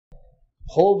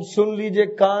خوب سن لیجئے،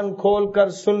 کان کھول کر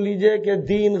سن لیجئے کہ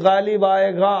دین غالب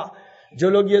آئے گا۔ جو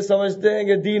لوگ یہ سمجھتے ہیں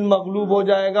کہ دین مغلوب ہو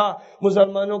جائے گا،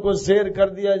 مسلمانوں کو زیر کر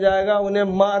دیا جائے گا، انہیں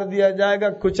مار دیا جائے گا،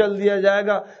 کچل دیا جائے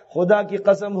گا، خدا کی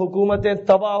قسم حکومتیں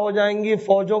تباہ ہو جائیں گی،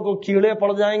 فوجوں کو کیڑے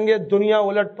پڑ جائیں گے، دنیا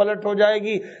الٹ پلٹ ہو جائے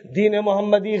گی، دین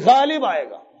محمدی غالب آئے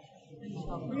گا۔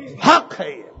 حق ہے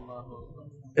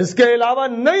یہ، اس کے علاوہ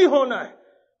نہیں ہونا ہے۔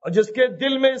 اور جس کے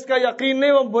دل میں اس کا یقین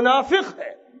نہیں وہ منافق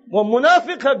ہے، وہ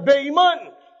منافق ہے، بے ایمان،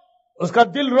 اس کا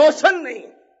دل روشن نہیں،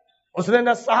 اس نے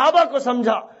نہ صحابہ کو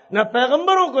سمجھا، نہ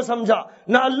پیغمبروں کو سمجھا،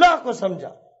 نہ اللہ کو سمجھا۔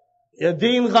 یہ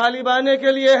دین غالب آنے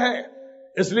کے لیے ہے،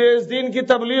 اس لیے اس دین کی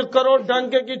تبلیغ کرو،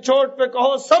 ڈنکے کی چوٹ پہ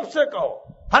کہو، سب سے کہو،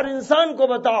 ہر انسان کو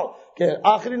بتاؤ کہ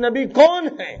آخری نبی کون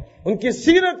ہے، ان کی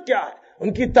سیرت کیا ہے،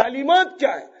 ان کی تعلیمات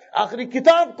کیا ہے، آخری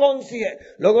کتاب کون سی ہے،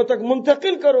 لوگوں تک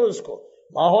منتقل کرو اس کو۔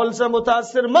 ماحول سے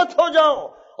متاثر مت ہو جاؤ،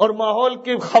 اور ماحول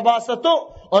کی خباثتوں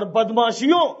اور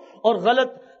بدماشیوں اور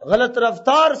غلط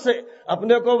رفتار سے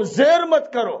اپنے کو زیر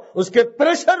مت کرو، اس کے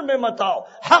پریشر میں مت آؤ،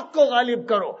 حق کو غالب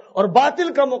کرو اور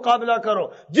باطل کا مقابلہ کرو۔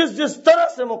 جس طرح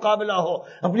سے مقابلہ ہو،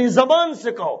 اپنی زبان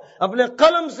سے کہو، اپنے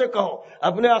قلم سے کہو،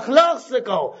 اپنے اخلاق سے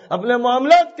کہو، اپنے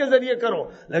معاملات کے ذریعے کرو،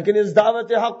 لیکن اس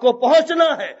دعوت حق کو پہنچنا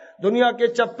ہے، دنیا کے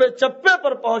چپے چپے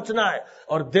پر پہنچنا ہے،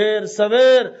 اور دیر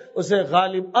سویر اسے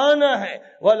غالب آنا ہے۔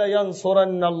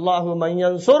 وَلَيَنْصُرَنَّ اللَّهُ مَن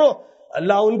يَنْصُرُهُ،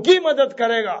 اللہ ان کی مدد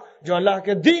کرے گا جو اللہ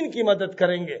کے دین کی مدد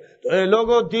کریں گے۔ تو اے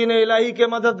لوگوں، دین الہی کے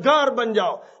مددگار بن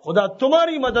جاؤ، خدا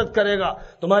تمہاری مدد کرے گا،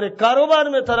 تمہارے کاروبار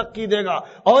میں ترقی دے گا،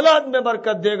 اولاد میں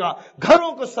برکت دے گا،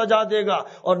 گھروں کو سجا دے گا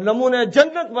اور نمونے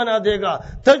جنت بنا دے گا۔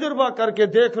 تجربہ کر کے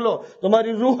دیکھ لو،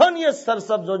 تمہاری روحانیت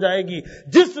سرسبز ہو جائے گی،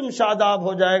 جسم شاداب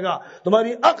ہو جائے گا،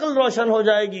 تمہاری عقل روشن ہو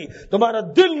جائے گی، تمہارا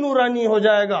دل نورانی ہو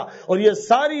جائے گا، اور یہ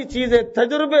ساری چیزیں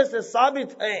تجربے سے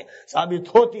ثابت ہیں،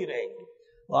 ثابت ہوتی رہیں گی۔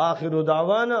 وآخر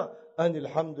دعوانا ان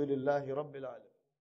الحمد للہ رب العالمین۔